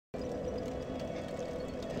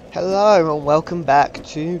Hello and welcome back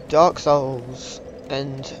to Dark Souls,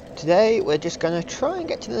 and today we're just going to try and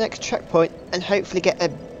get to the next checkpoint and hopefully get a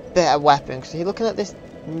better weapon, because you're looking at this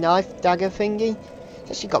knife dagger thingy,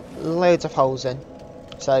 it's actually got loads of holes in.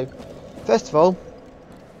 So first of all,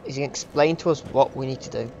 he's going to explain to us what we need to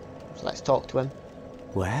do, so let's talk to him.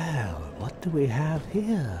 Well, what do we have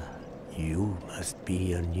here? You must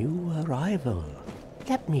be a new arrival.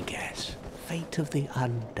 Let me guess, fate of the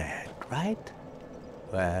undead, right?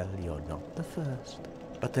 Well, you're not the first,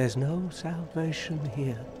 but there's no salvation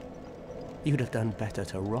here. You'd have done better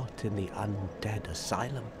to rot in the undead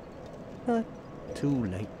asylum. But too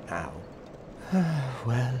late now.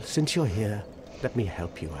 Well, since you're here, let me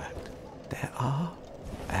help you out. There are,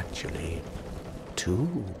 actually,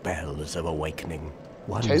 two bells of awakening.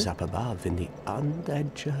 One's up above in the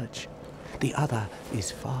undead church. The other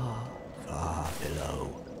is far, far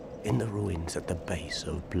below, in the ruins at the base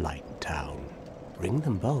of Blight Town. Ring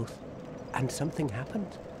them both, and something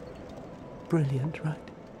happens. Brilliant, right?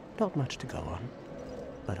 Not much to go on,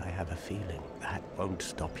 but I have a feeling that won't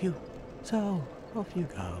stop you. So, off you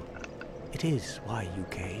go. It is why you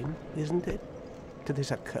came, isn't it? To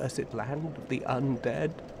this accursed land of the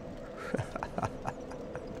undead?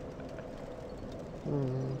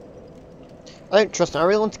 I don't trust him. I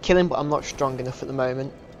really want to kill him, but I'm not strong enough at the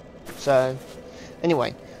moment. So,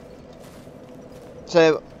 anyway.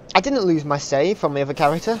 So, I didn't lose my save from the other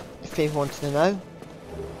character, if people wanted to know.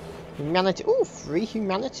 Humanity. Oh, free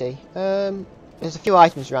humanity. There's a few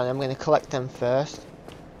items around. I'm going to collect them first.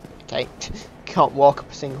 Okay. Can't walk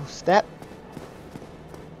up a single step.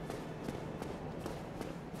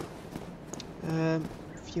 A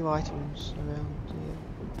few items around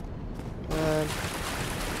here.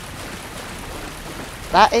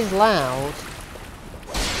 That is loud.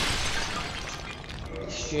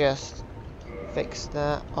 Let's just fix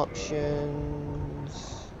that.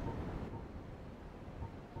 Options.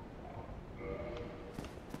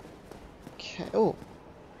 Okay. Oh,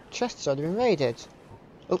 chests already been raided.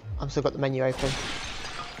 Oh, I've still got the menu open.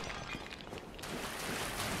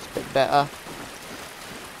 It's a bit better.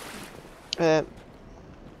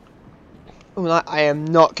 Oh, I am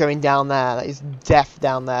not going down there. That is death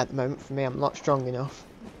down there at the moment for me. I'm not strong enough.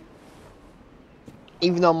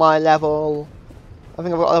 Even on my level, I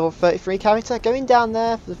think I've got a level 33 character. Going down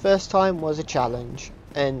there for the first time was a challenge.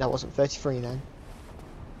 And I wasn't 33 then.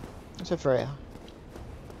 So Freya.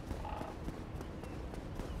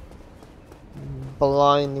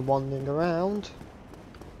 Blindly wandering around.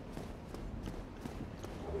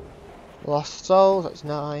 Lost souls, that's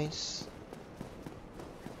nice.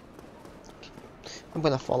 I'm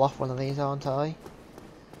gonna fall off one of these, aren't I?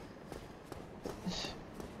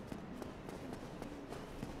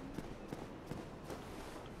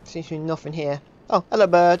 Seems to be nothing here. Oh, hello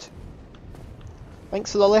bird.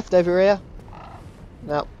 Thanks for the lift over here.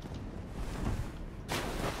 No.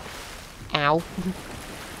 Ow.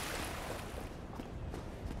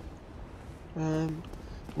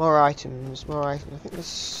 More items, more items. I think there's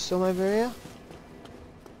some over here.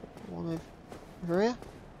 One over here.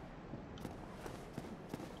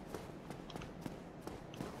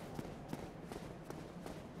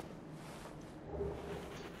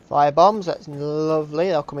 Fire bombs, that's lovely.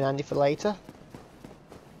 They'll come in handy for later.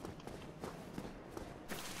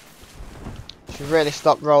 Should really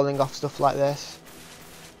stop rolling off stuff like this.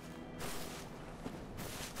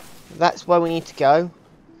 That's where we need to go.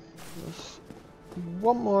 There's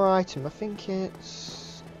one more item. I think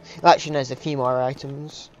it's... Actually, there's a few more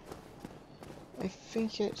items. I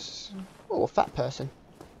think it's... Oh, a fat person.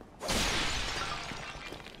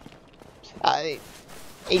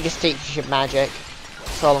 He just teaches you magic.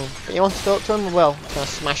 So long. But you want to talk to him? Well, I'm going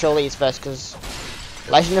to smash all these first, because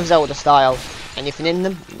Legend of Zelda style. Anything in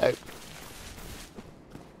them? Nope.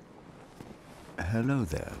 Hello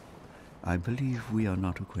there. I believe we are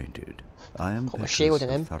not acquainted. I am Put my shield in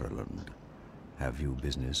him. Thurland. Have you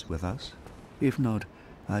business with us? If not,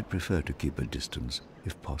 I'd prefer to keep a distance,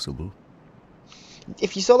 if possible.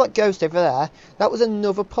 If you saw that ghost over there, that was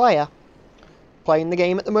another player playing the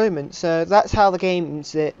game at the moment. So that's how the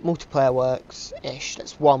game's multiplayer works-ish.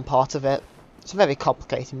 That's one part of it. It's a very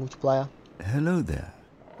complicated multiplayer. Hello there.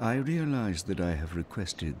 I realize that I have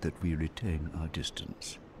requested that we retain our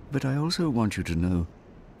distance. But I also want you to know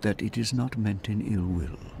that it is not meant in ill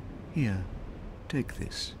will. Here, take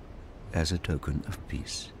this, as a token of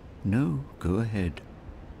peace. No, go ahead.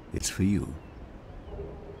 It's for you.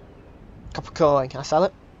 Copper coin, can I sell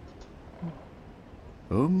it?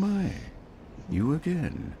 Oh my, you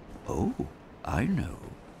again. Oh, I know.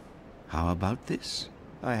 How about this?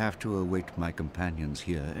 I have to await my companions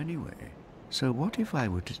here anyway. So what if I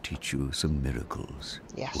were to teach you some miracles?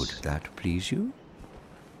 Yes. Would that please you?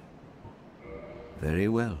 Very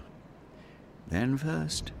well. Then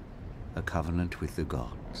first, a covenant with the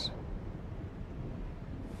gods.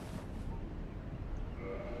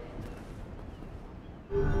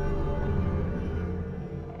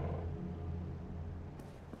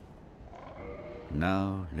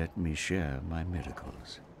 Now let me share my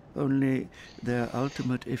miracles. Only their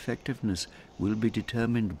ultimate effectiveness will be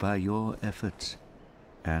determined by your efforts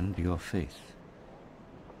and your faith.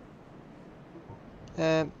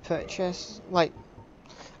 Purchase, like,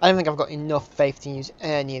 I don't think I've got enough faith to use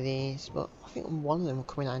any of these, but I think one of them will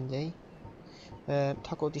come in handy.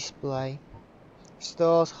 Toggle display.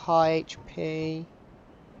 Restores high HP.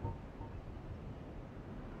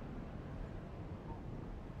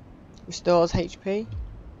 Restores HP.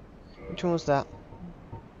 Which one was that?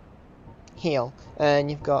 Heal. And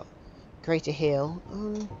you've got greater heal.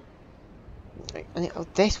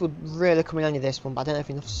 This would really come in handy, this one, but I don't have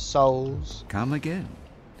enough souls. Come again.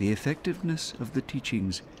 The effectiveness of the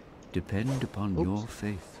teachings depend upon your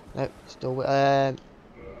faith. Nope, still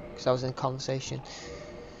because I was in a conversation.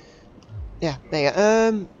 Yeah, there you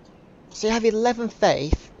go. So you have 11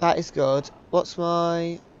 faith, that is good. What's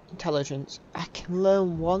my intelligence? I can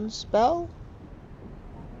learn one spell,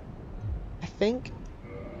 I think.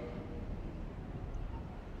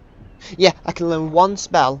 Yeah, I can learn one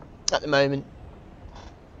spell at the moment.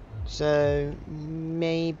 So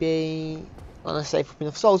maybe when I save up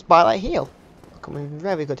enough souls, buy like heal. Will come in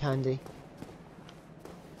very good handy.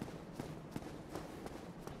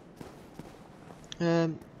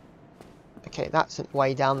 Okay, that's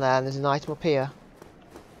way down there, and there's an item up here.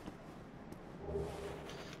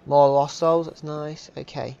 More lost souls, that's nice.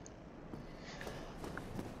 Okay.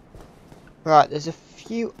 Right, there's a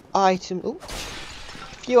few items. Ooh,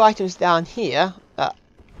 a few items down here that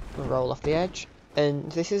will roll off the edge,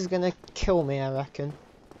 and this is gonna kill me, I reckon.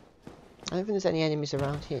 I don't think there's any enemies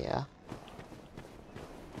around here.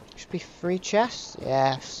 Should be 3 chests.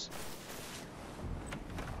 Yes.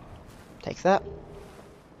 Take that.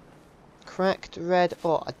 Cracked red.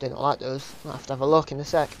 Oh, I do not like those. I'll have to have a look in a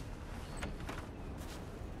sec.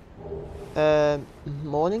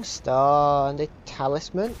 Morning Star and a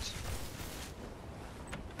talisman.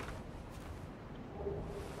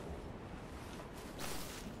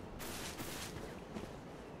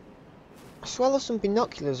 I swear there's some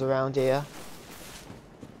binoculars around here.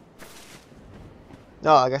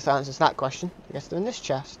 No, I guess that answers that question. I guess they're in this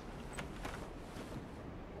chest.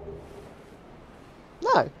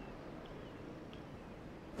 No.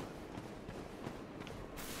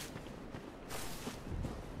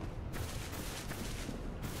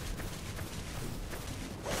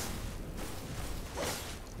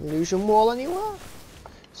 Illusion wall anywhere?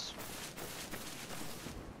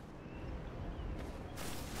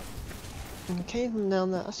 Okay, from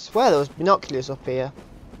down there. I swear there was binoculars up here.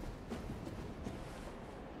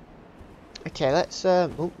 Okay, let's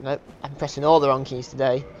oh no, I'm pressing all the wrong keys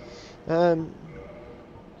today. I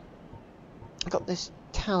got this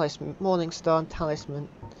talisman, Morning Star and talisman.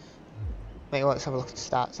 Wait, let's have a look at the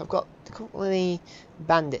stats. I've got a couple of the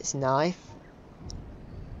bandit's knife.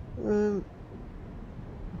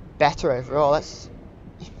 Better overall. That's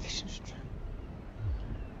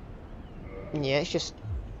yeah, it's just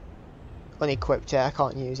unequipped here. I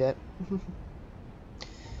can't use it.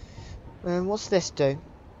 What's this do?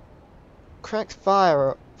 Cracked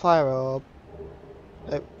fire orb.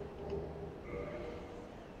 Oh.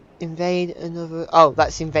 Invade another. Oh,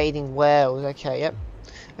 that's invading Wales. Okay, yep.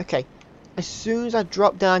 Okay. As soon as I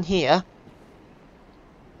drop down here.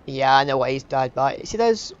 Yeah, I know what he's died by. See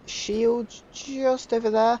those shields just over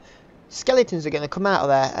there? Skeletons are going to come out of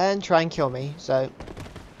there and try and kill me, so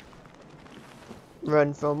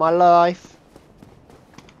run for my life.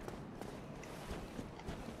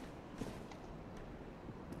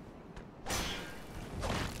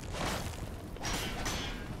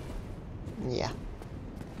 Yeah.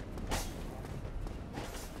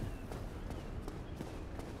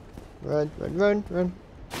 Run, run, run, run.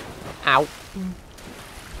 Ow.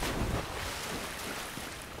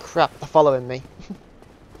 Crap, they're following me.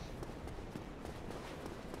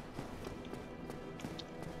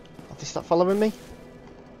 Have they stopped following me?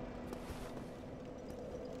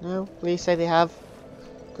 No, please say they have.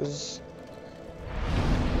 Because...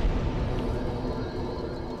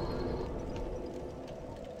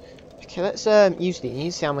 Okay, let's use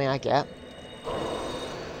these, see how many I get.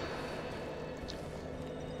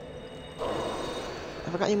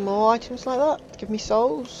 Have I got any more items like that? Give me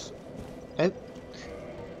souls? Nope.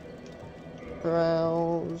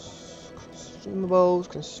 Browse.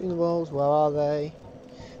 Consumables, where are they?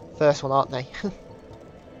 first one, aren't they?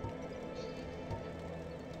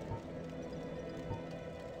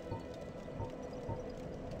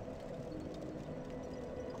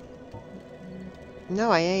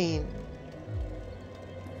 No, I ain't.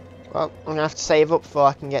 Well, I'm gonna have to save up before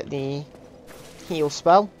I can get the heal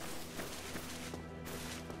spell.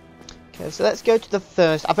 Okay, so let's go to the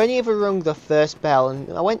first. I've only ever rung the first bell,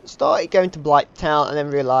 and I started going to Blighttown, and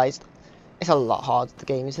then realised it's a lot harder the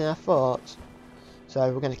game is than I thought. So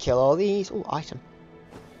we're gonna kill all these. Oh, item.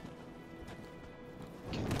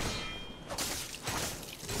 Okay.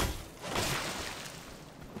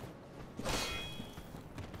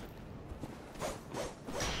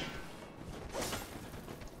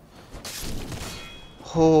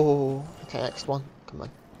 Oh, okay, next one. Come on.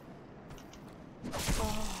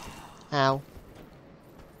 Ow.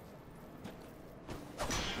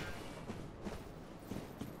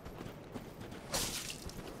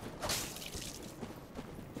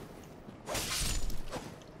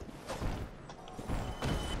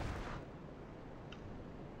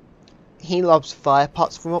 He lobs fire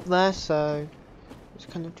pots from up there, so let's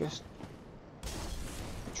kind of just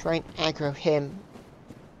try and aggro him.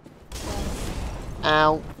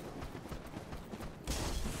 Ow.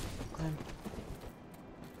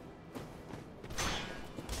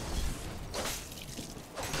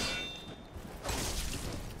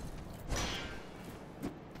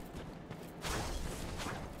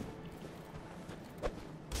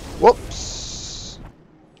 Whoops!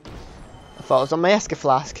 I thought it was on my Esker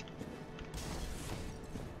flask.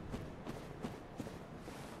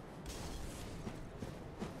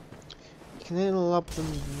 You can then lob them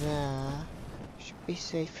there. Should be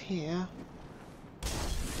safe here.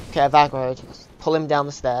 Okay, I've aggroed. Let's pull him down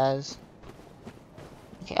the stairs.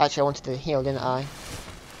 Okay, actually I wanted to heal, didn't I?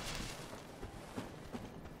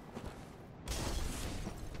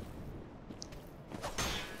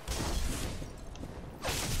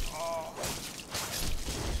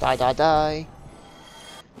 Die, die, die.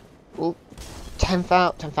 Oop.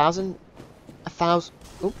 10,000? 1,000.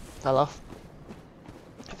 Oop, fell off.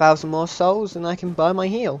 1,000 more souls and I can buy my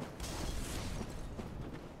heal.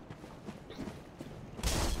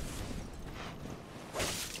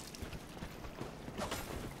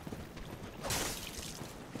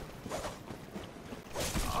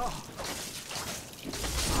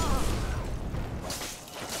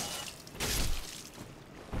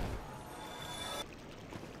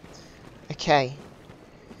 Okay.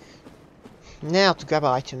 Now to grab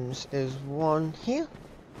items. There's one here.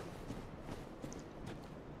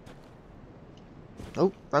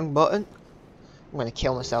 Oh, wrong button. I'm gonna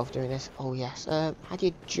kill myself doing this. Oh yes. How do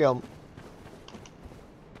you jump?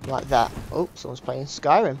 Like that. Oh, someone's playing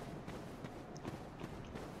Skyrim.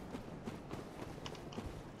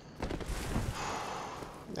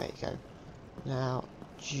 There you go. Now,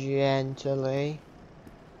 gently.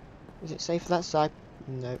 Is it safe for that side?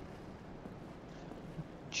 No.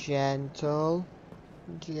 Gentle.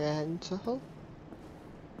 Gentle.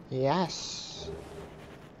 Yes.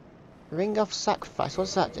 Ring of Sacrifice. What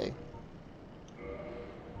does that do?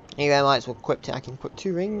 Anyway, I might as well equip it. I can put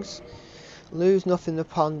 2 rings. Lose nothing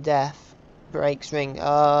upon death. Breaks ring.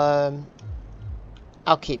 I'll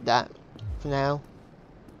keep that for now.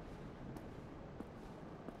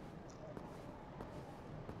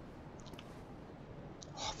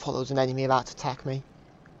 Oh, I thought there was an enemy about to attack me.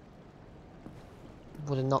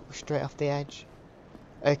 Would have knocked me straight off the edge.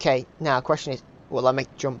 Okay, now the question is, will I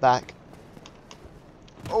make the jump back?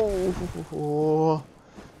 Oh!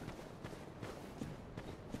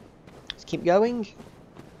 Let's keep going.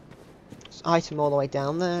 There's an item all the way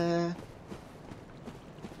down there.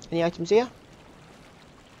 Any items here?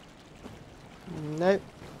 Nope.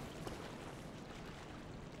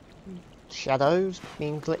 Shadows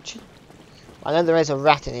being glitchy. I know there is a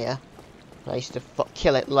rat in here. I used to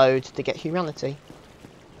kill it loads to get humanity.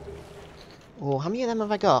 Oh, how many of them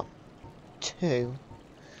have I got? 2.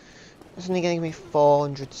 That's only getting me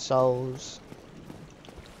 400 souls.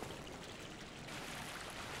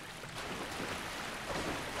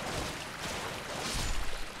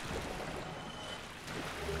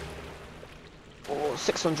 Oh,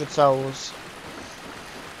 600 souls.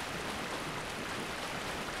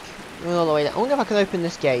 All the way down. I wonder if I can open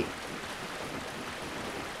this gate.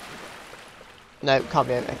 No, can't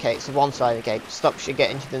be open. Okay, it's the one side of the gate. Stops you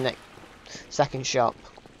getting to the next second shop.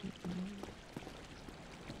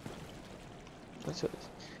 That's what.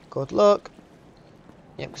 Good luck.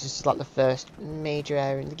 Yeah, because this is like the first major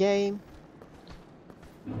area in the game.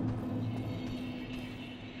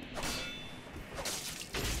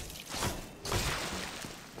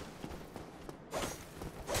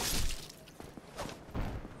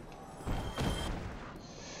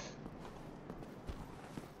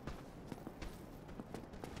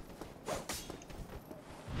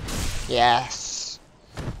 Yes.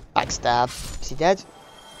 Backstab. Is he dead?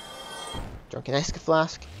 Drunken Esker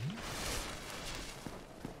Flask.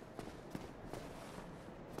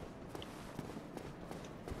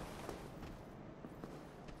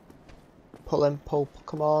 Pull him, pull,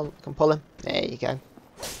 come on, can pull him. There you go.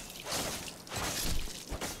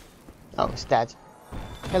 Oh, it's dead.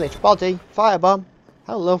 Pillage body, firebomb.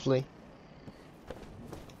 How lovely.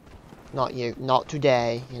 Not you, not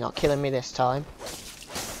today. You're not killing me this time.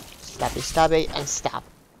 Stabby, stabby, and stab.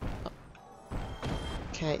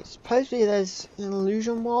 Okay, supposedly there's an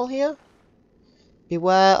illusion wall here.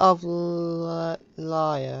 Beware of liar.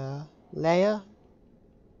 Leia?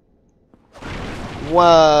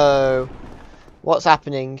 Whoa! What's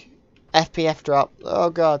happening? FPF drop. Oh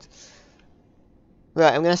god.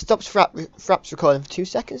 Right, I'm going to stop Fraps recording for 2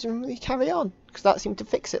 seconds and we carry on. Because that seemed to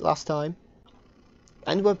fix it last time.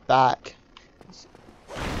 And we're back.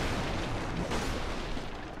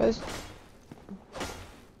 Where's...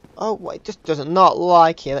 Oh, wait, it just does not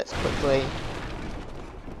like here. Let's quickly...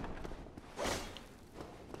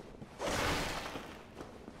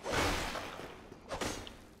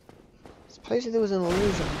 Supposedly there was an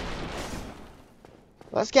illusion.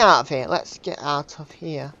 Let's get out of here. Let's get out of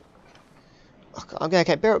here.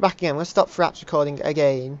 Okay, be right back again. I'm going to stop Fraps recording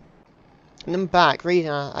again. And then back.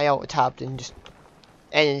 Reason I auto-tabbed and just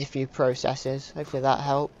ended a few processes. Hopefully that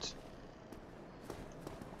helped.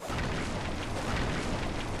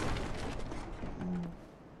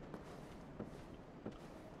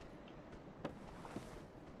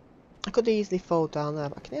 I could easily fall down there,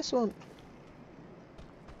 but I can hear someone.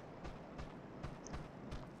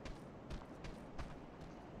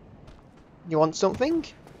 You want something?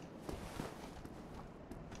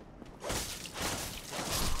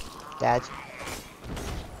 Dead.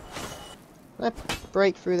 Can I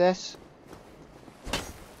break through this?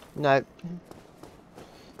 No.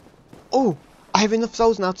 Oh! I have enough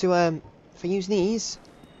souls now to for use these.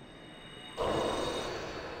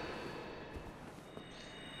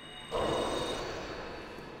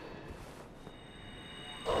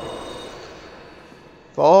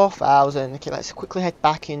 $4,000. Okay, let's quickly head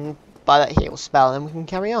back and buy that heal spell, and then we can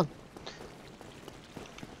carry on.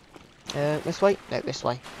 This way? No, this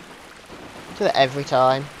way. I do that every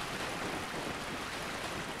time.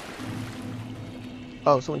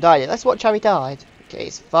 Oh, someone died. Let's watch how he died. Okay,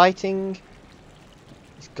 he's fighting.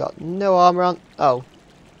 He's got no armor on. Oh.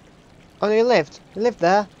 Oh, no, he lived. He lived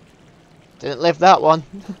there. Didn't live that one.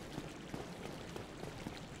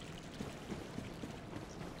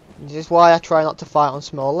 This is why I try not to fight on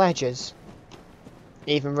small ledges.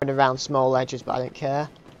 Even run around small ledges, but I don't care.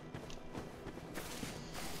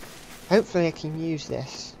 Hopefully I can use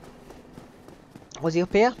this. Was he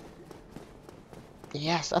up here?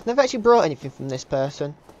 Yes, I've never actually brought anything from this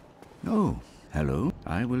person. Oh, hello.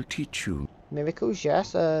 I will teach you. Miracles,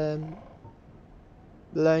 yes. Learn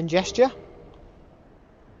gesture?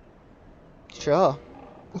 Sure.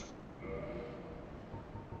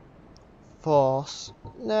 Force.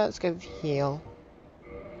 No, let's go with heal.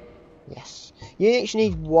 Yes. You each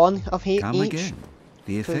need one of each. Come again.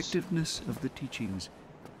 The effectiveness of the teachings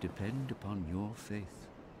depend upon your faith.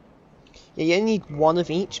 Yeah, you only need one of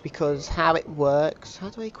each because how it works. How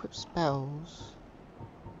do I equip spells?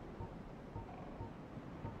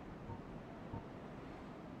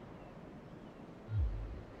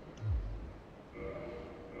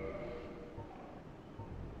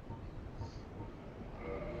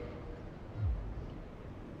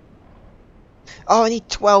 Oh, I need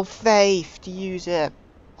 12 faith to use it.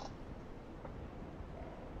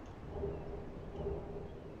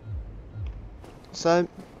 So,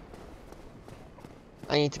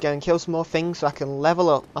 I need to go and kill some more things so I can level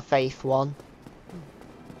up my faith one.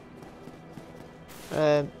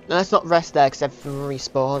 No, let's not rest there because everything will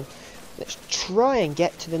respawn. Let's try and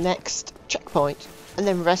get to the next checkpoint and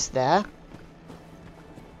then rest there.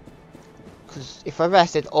 Because if I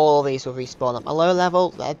rested, all these will respawn at my low level.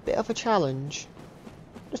 They're a bit of a challenge.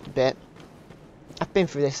 Just a bit. I've been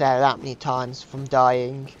through this area that many times from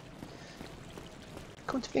dying.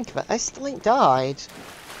 Come to think of it, I still ain't died.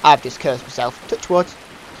 I've just cursed myself. Touch wood.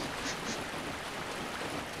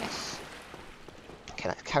 Yes. Okay,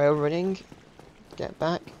 let's carry on running. Get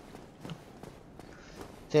back.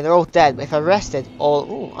 So they're all dead, but if I rested all...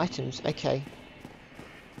 Ooh, items. Okay.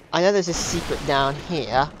 I know there's a secret down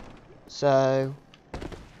here. So...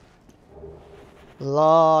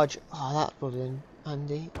 Large... Oh, that was in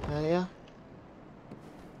handy earlier.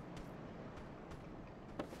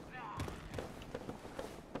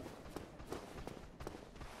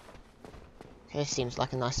 Okay, this seems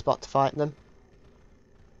like a nice spot to fight them.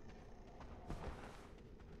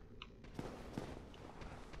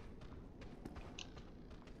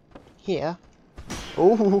 here.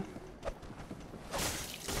 Ooh.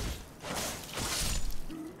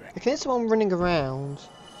 I can hear someone running around.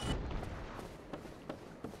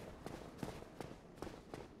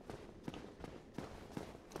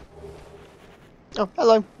 Oh,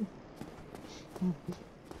 hello. I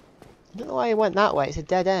don't know why he went that way. It's a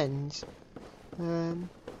dead end.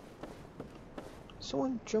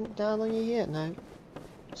 Someone jumped down on you here? No.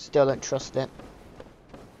 Still don't trust it.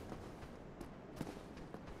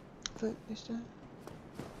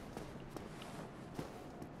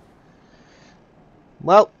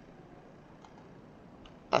 Well,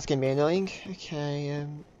 that's gonna be annoying. Okay,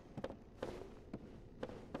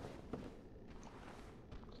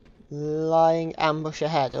 lying ambush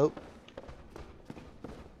ahead. Oh,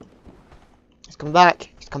 he's come back.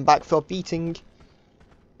 He's come back for a beating.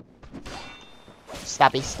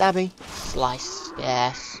 Stabby, stabby, slice.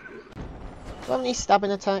 Yes. Do I have any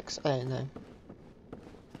stabbing attacks? I don't know.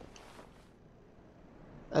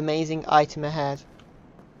 Amazing item ahead.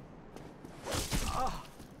 Ow.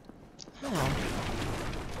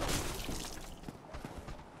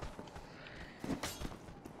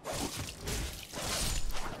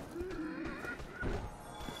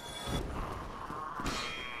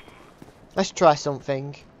 Let's try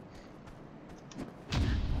something.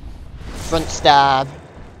 Front stab.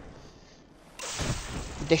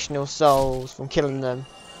 Additional souls from killing them.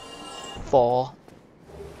 4.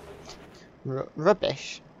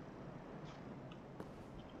 Rubbish.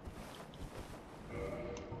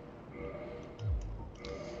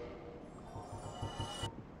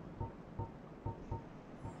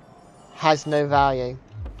 Has no value.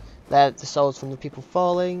 They're the souls from the people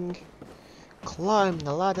falling. Climb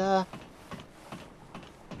the ladder.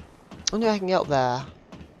 I wonder if I can get up there.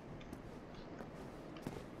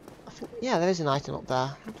 I think, yeah, there is an item up there.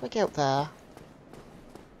 How do I get up there?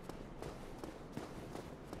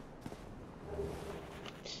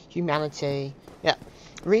 Humanity. Yeah.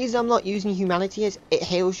 The reason I'm not using humanity is it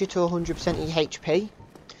heals you to 100% of your HP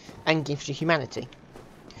and gives you humanity.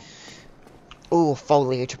 Oh,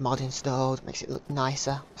 foliage mod installed. Makes it look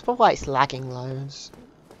nicer. That's probably why it's lagging loads.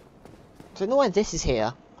 I don't know why this is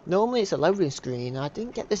here. Normally it's a loading screen. I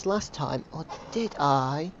didn't get this last time. Or did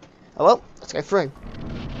I? Oh well, let's go through.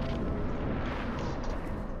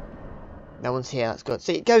 No one's here. That's good.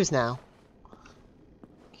 See, it goes now.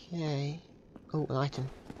 Okay. Oh, an item.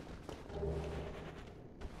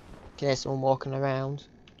 Okay, there's someone walking around.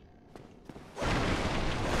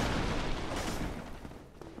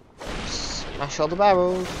 Smash all the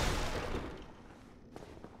barrels.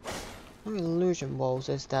 How many illusion walls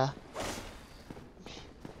is there?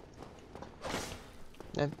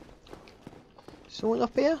 No. Someone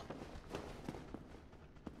up here?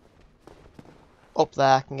 Up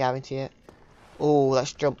there, I can guarantee it. Oh,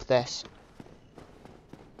 let's jump this.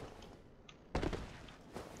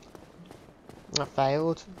 I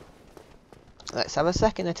failed. Let's have a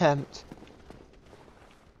second attempt.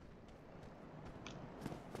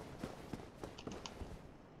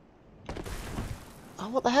 Oh,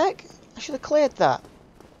 what the heck? I should have cleared that.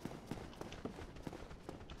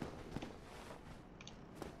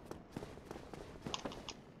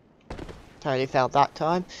 Totally failed that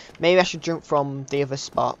time. Maybe I should jump from the other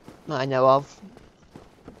spot that I know of.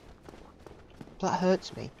 That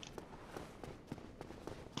hurts me.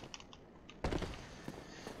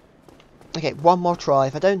 Okay, one more try.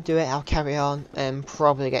 If I don't do it, I'll carry on and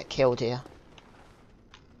probably get killed here.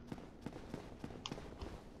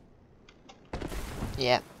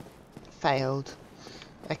 Yep. Failed.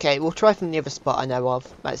 Okay, we'll try from the other spot I know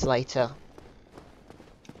of. That's later.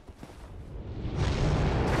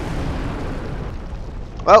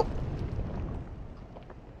 Well.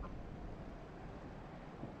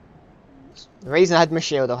 The reason I had my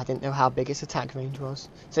shield off, I didn't know how big its attack range was.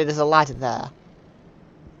 So there's a ladder there.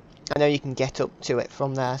 I know you can get up to it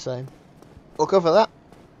from there, so we'll cover that.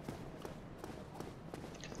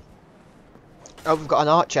 Oh, we've got an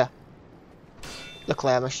archer.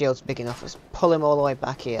 Luckily my shield's big enough. Let's pull him all the way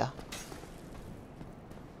back here.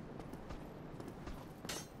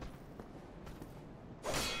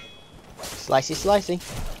 Slicey, slicey.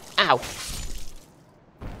 Ow!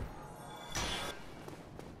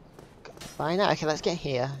 Fine, okay, let's get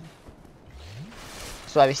here.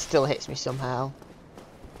 So he still hits me somehow.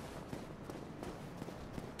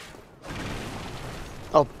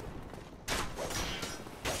 Oh.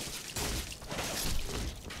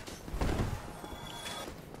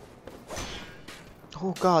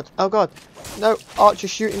 Oh god, oh god. No, Archer's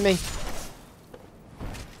shooting me.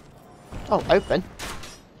 Oh, open.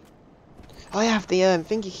 I have the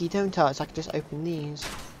thingy key, don't I? So I can just open these.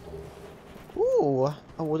 Ooh,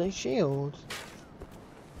 a wooden shield.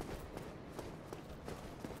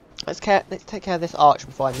 Let's take care of this archer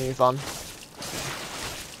before I move on.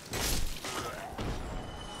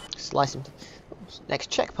 Slice him. Next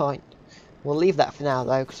checkpoint. We'll leave that for now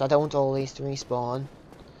though, because I don't want all these to respawn.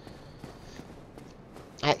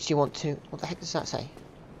 I actually want to... What the heck does that say?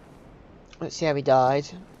 Let's see how he died.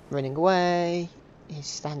 Running away. He's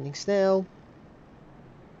standing still.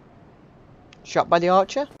 Shot by the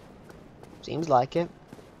archer? Seems like it.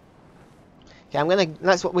 Okay,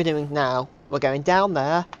 that's what we're doing now. We're going down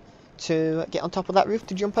there to get on top of that roof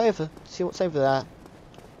to jump over. See what's over there.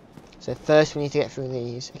 So first we need to get through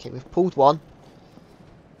these. Okay, we've pulled one.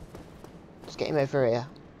 Let's get him over here.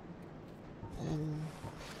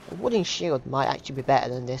 A wooden shield might actually be better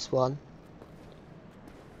than this one.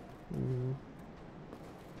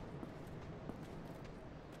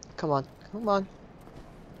 Come on, come on.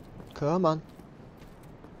 Come on.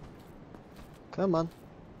 Come on.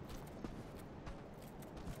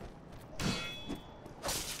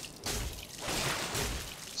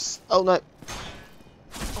 Oh no.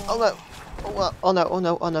 Oh no. Oh no, oh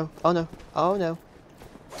no, oh no, oh no, oh no.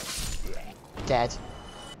 Dead.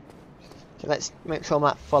 Okay, let's make sure I'm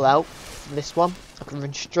at full out for this one. I can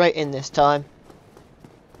run straight in this time.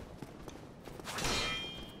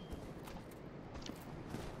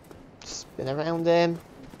 Spin around him.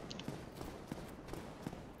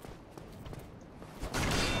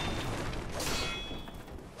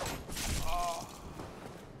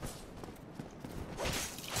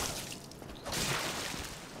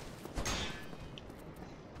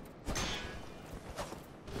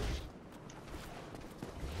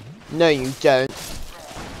 No, you don't.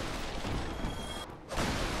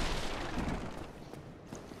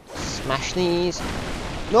 Smash these.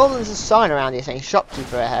 Normally there's a sign around here saying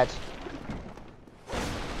shopkeeper ahead.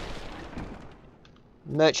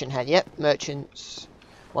 Merchant head, yep, merchants.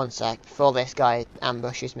 One sec, before this guy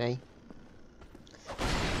ambushes me.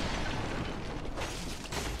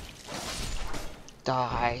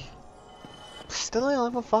 Die. Still only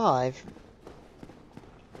level 5.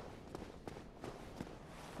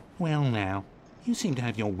 Well now, you seem to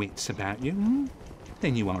have your wits about you, hmm?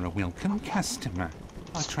 Then you are a welcome customer.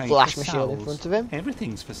 I trade Flash for my shield in souls. front of him.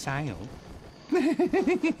 Everything's for sale.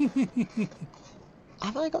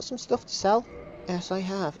 Have I got some stuff to sell? Yes, I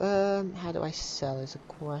have. How do I sell is a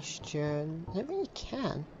question. I don't really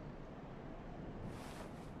can.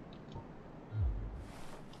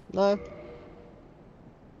 No.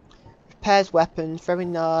 Repairs weapons, very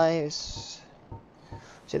nice.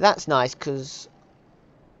 So that's nice because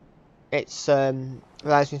it's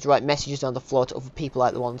allows me to write messages on the floor to other people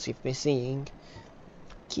like the ones you've been seeing.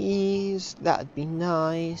 Keys, that'd be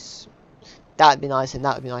nice. That'd be nice, and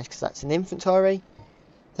that would be nice because that's an inventory.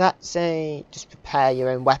 That's a just prepare your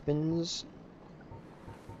own weapons.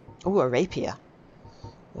 Oh, a rapier.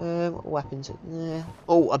 What weapons?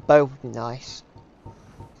 Oh, a bow would be nice.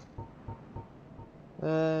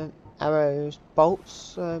 Arrows,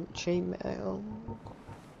 bolts, chainmail.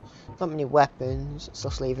 Not many weapons. Let's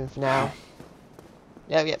just leave him for now.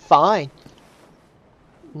 Yeah, fine.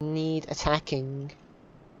 Need attacking.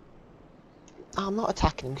 Oh, I'm not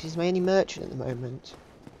attacking him because he's my only merchant at the moment.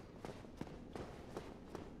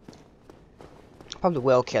 Probably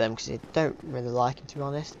will kill him because I don't really like him, to be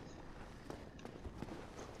honest.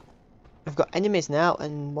 I've got enemies now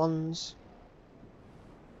and one's...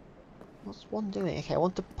 What's one doing? Okay, I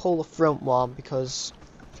want to pull the front one because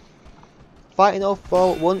fighting all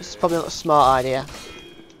four at once is probably not a smart idea.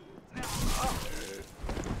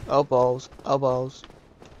 Oh balls, oh balls.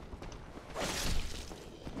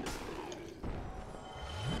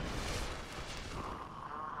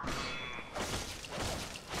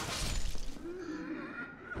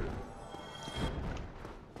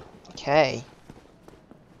 Okay.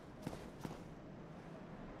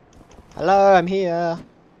 Hello, I'm here.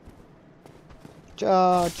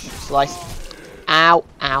 Charge. Slice. Ow,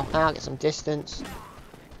 ow, ow. Get some distance.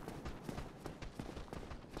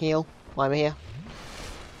 Heal. Why am I here?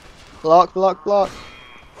 Block, block, block.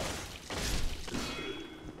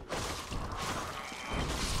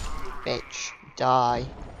 Bitch. Die.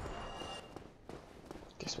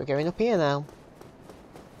 Guess we're going up here now.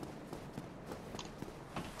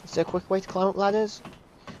 Is there a quick way to climb up ladders?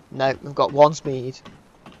 No, we've got one speed.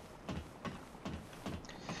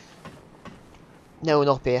 No one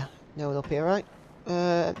up here. No one up here, right?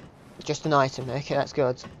 Just an item. Okay, that's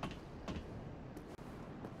good.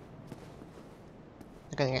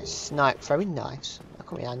 I'm gonna get sniped throwing knives. That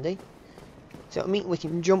could be handy. So I mean, we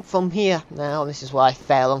can jump from here now. This is why I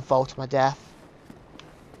fail and fall to my death.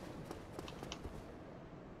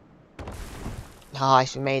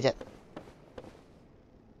 Nice, we made it.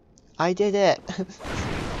 I did it.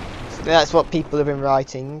 That's what people have been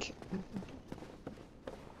writing.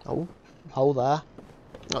 Oh, hole there.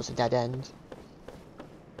 That's a dead end.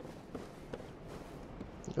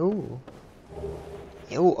 Ooh.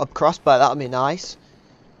 Ooh, a crossbow, that'll be nice.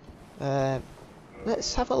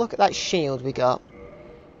 Let's have a look at that shield we got.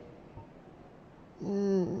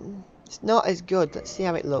 It's not as good. Let's see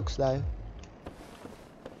how it looks though.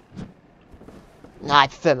 Nah, I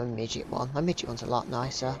prefer my midget one. My midget one's a lot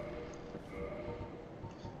nicer.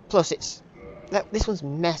 Plus, this one's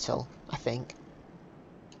metal, I think.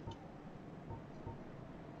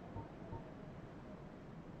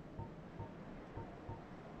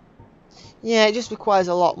 Yeah, it just requires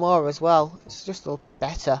a lot more as well. It's just a little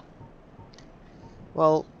better.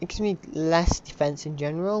 Well, it gives me less defense in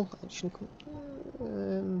general.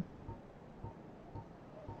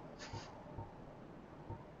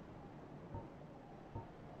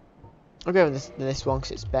 I'll go with this one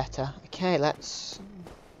because it's better. Okay, let's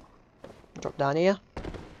drop down here.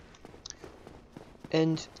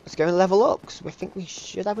 And let's go and level up, because we think we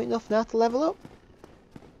should have enough now to level up.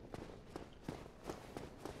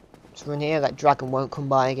 Let's run here, that dragon won't come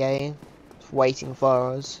by again. It's waiting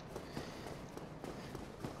for us.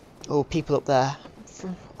 Oh, people up there.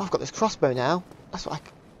 Oh, I've got this crossbow now. That's what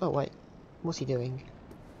oh wait, what's he doing?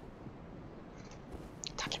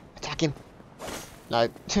 Attack him, attack him. No.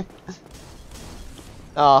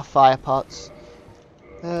 Ah, fire pots.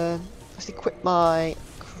 Let's equip my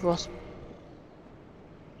cross.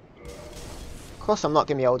 Of course, I'm not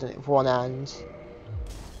going to be holding it with one hand.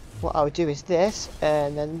 What I would do is this,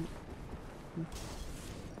 and then.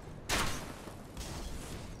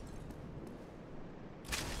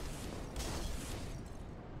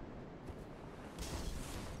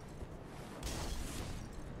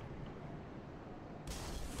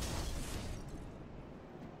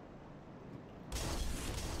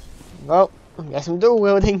 Well, I guess I'm dual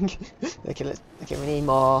wielding. Okay, we need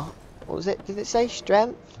more. What was it? Did it say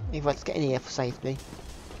strength? Let's get in here for safety.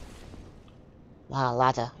 Ah,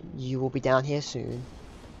 ladder. You will be down here soon.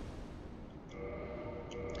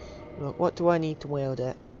 Look, what do I need to wield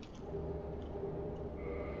it?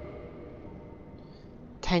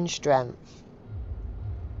 10 strength.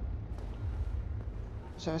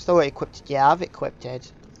 So I still equipped it. Yeah, I've equipped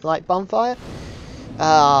it. Light bonfire?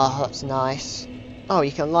 Ah, that's nice. Oh,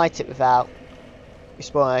 you can light it without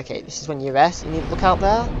respawning. Okay, this is when you rest. You need to look out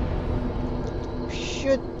there.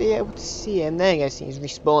 Should be able to see him. There you go, see he's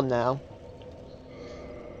respawned now.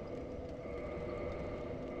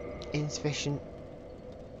 Insufficient.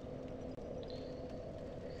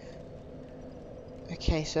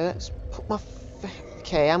 Okay, so let's put my...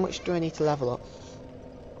 Okay, how much do I need to level up?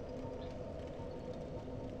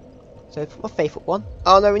 So put my faith up one.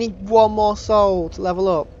 Oh no, we need one more soul to level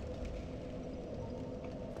up.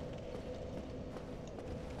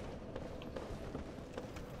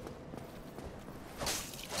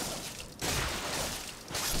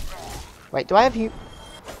 Wait, do I have you?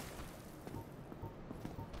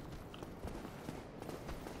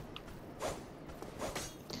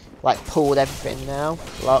 Like, pulled everything now.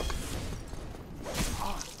 Lock.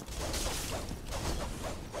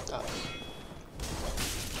 Oh.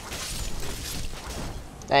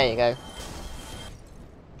 There you go.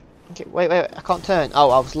 Okay, wait, I can't turn.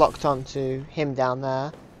 Oh, I was locked onto him down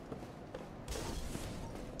there.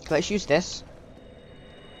 Let's use this.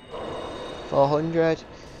 400.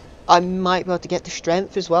 I might be able to get the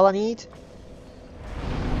strength as well I need.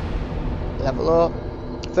 Level up.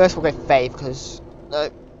 First we'll go faith because no.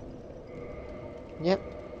 Yep.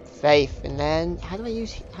 Faith, and then how do I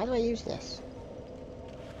use this?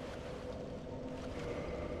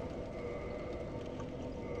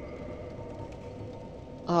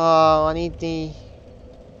 Oh, I need the.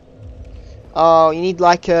 Oh, you need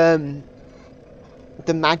like the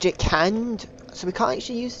magic hand, so we can't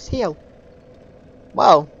actually use this heal.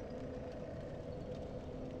 Well.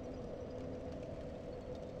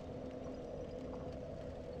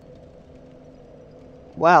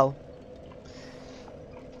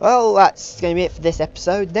 Well, that's going to be it for this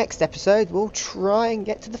episode. Next episode, we'll try and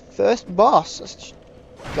get to the first boss. Let's just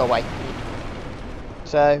go away.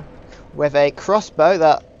 So, with a crossbow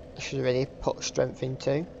that I should really put strength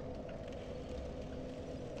into.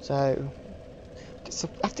 So, I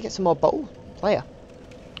have to get some more bow player.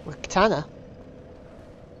 With katana.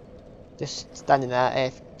 Just standing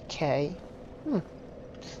there, AFK.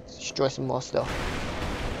 Let's destroy some more stuff.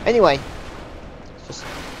 Anyway. Just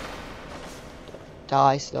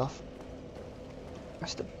die stuff.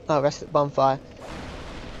 Rest at bonfire.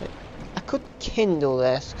 I could kindle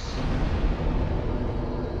this.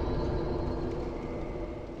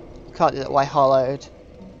 Can't do that while hollowed.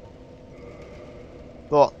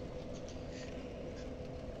 But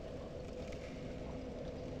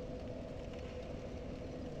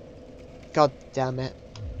God damn it.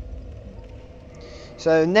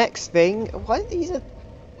 So next thing, why these are...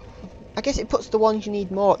 I guess it puts the ones you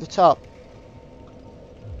need more at the top.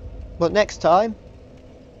 But next time,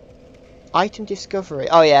 item discovery.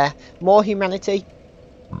 Oh yeah, more humanity.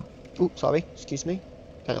 Oops, sorry, excuse me.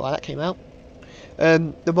 Don't know why that came out.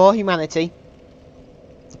 The more humanity,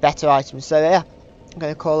 the better items. So yeah, I'm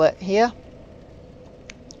going to call it here.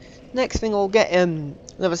 Next thing we'll get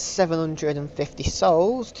another 750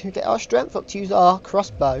 souls to get our strength up to use our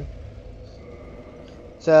crossbow.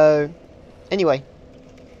 So anyway,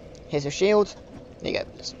 here's a shield. There you go,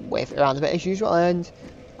 just wave it around a bit as usual, and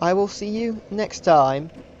I will see you next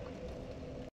time.